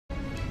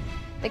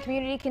The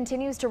community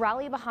continues to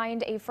rally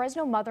behind a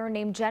Fresno mother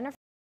named Jennifer,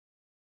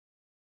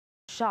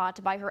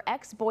 shot by her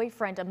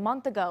ex-boyfriend a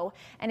month ago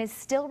and is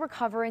still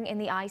recovering in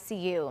the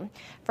ICU.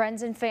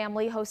 Friends and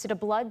family hosted a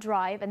blood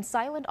drive and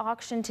silent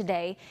auction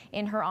today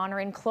in her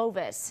honor in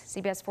Clovis.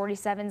 CBS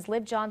 47's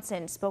Liv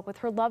Johnson spoke with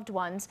her loved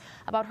ones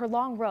about her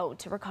long road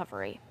to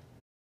recovery.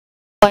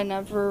 I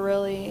never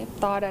really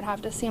thought I'd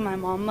have to see my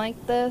mom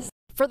like this.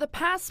 For the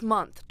past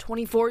month,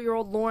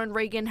 24-year-old Lauren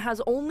Reagen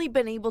has only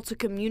been able to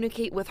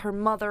communicate with her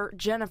mother,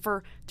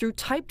 Jennifer, through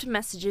typed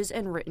messages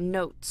and written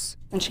notes.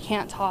 And she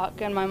can't talk,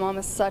 and my mom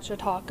is such a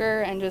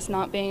talker, and just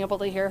not being able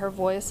to hear her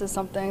voice is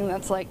something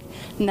that's like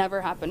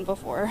never happened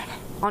before.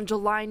 On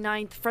July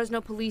 9th, Fresno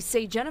police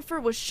say Jennifer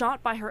was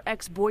shot by her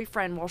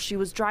ex-boyfriend while she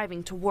was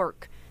driving to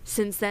work.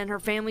 Since then, her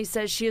family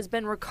says she has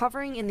been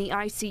recovering in the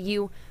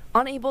ICU,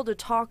 unable to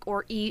talk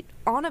or eat,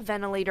 on a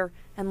ventilator,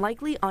 and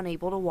likely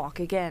unable to walk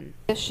again.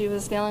 She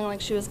was feeling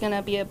like she was going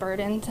to be a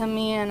burden to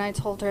me, and I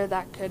told her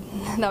that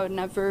would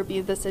never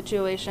be the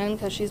situation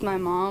because she's my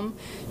mom,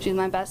 she's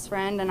my best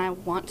friend, and I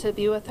want to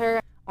be with her.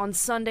 On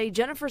Sunday,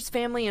 Jennifer's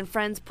family and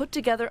friends put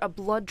together a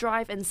blood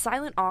drive and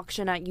silent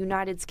auction at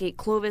United Skate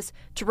Clovis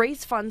to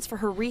raise funds for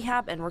her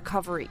rehab and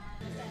recovery.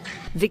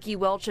 Vicki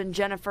Welch and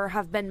Jennifer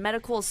have been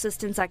medical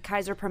assistants at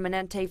Kaiser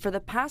Permanente for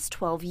the past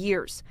 12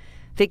 years.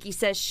 Vicki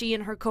says she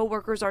and her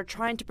coworkers are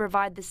trying to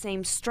provide the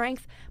same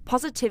strength,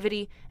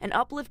 positivity, and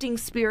uplifting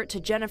spirit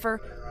to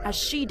Jennifer as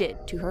she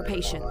did to her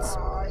patients.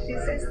 She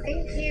says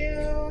thank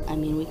you. I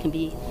mean, we can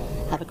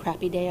have a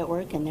crappy day at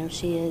work, and there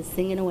she is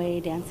singing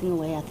away, dancing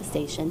away at the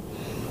station,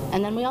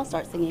 and then we all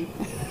start singing.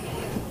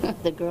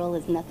 The girl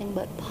is nothing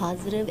but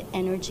positive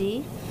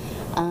energy.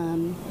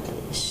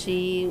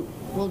 She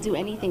will do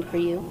anything for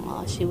you.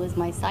 She was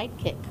my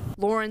sidekick.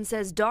 Lauren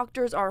says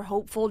doctors are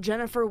hopeful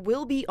Jennifer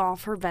will be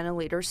off her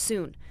ventilator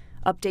soon.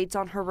 Updates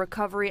on her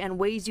recovery and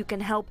ways you can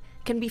help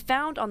can be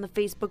found on the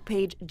Facebook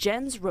page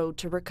Jen's Road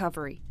to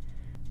Recovery.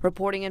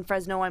 Reporting in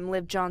Fresno, I'm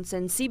Liv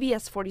Johnson,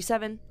 CBS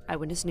 47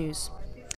 Eyewitness News.